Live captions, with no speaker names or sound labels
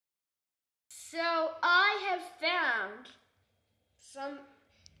So I have found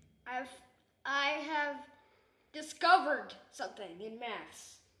I have discovered something in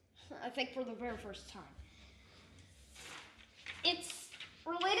maths. I think for the very first time. It's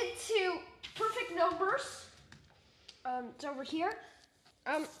related to perfect numbers. It's over here.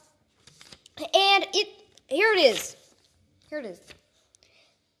 And here it is. Here it is.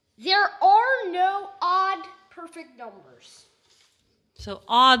 There are no odd perfect numbers. So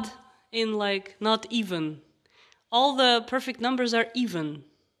odd in like not even. All the perfect numbers are even,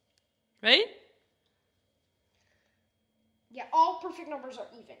 right? Yeah, all perfect numbers are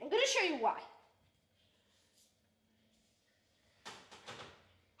even. I'm going to show you why.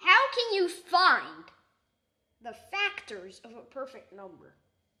 How can you find the factors of a perfect number?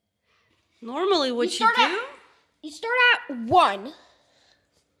 Normally what you do? You start at 1,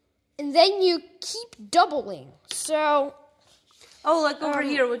 and then you keep doubling. So... Oh, like over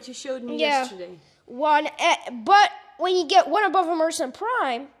here, what you showed me yesterday. 1, but when you get 1 above a Mersenne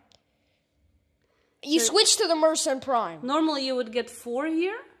Prime, you switch to the Mersenne Prime. Normally you would get 4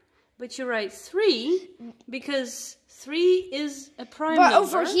 here, but you write 3 because 3 is a prime number.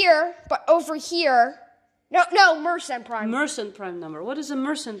 But over here, no, Mersenne Prime. Mersenne Prime number. What is a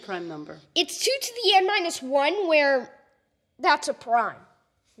Mersenne Prime number? It's 2 to the n minus 1, where that's a prime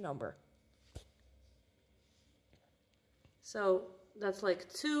number. So that's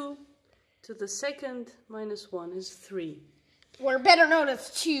like 2 to the second minus 1 is 3. Or better known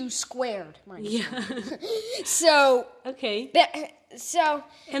as 2 squared minus 1. So okay.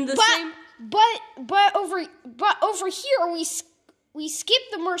 And but over here we skip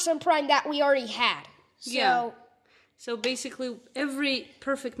the Mersenne Prime that we already had. So, yeah. So basically every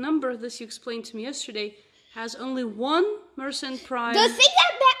perfect number, this you explained to me yesterday, has only one Mersenne Prime. The thing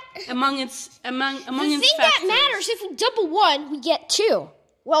among its factors. That matters, if we double 1, we get 2.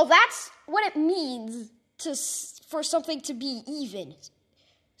 Well, that's what it means for something to be even.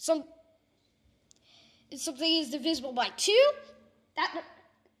 If something is divisible by 2, that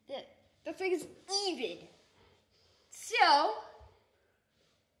thing is even. So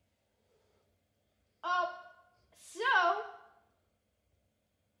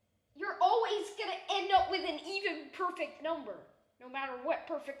you're always going to end up with an even perfect number, no matter what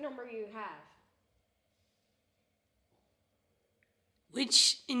perfect number you have.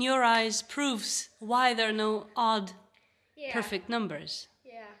 Which, in your eyes, proves why there are no odd perfect numbers.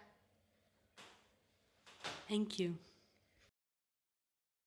 Yeah. Thank you.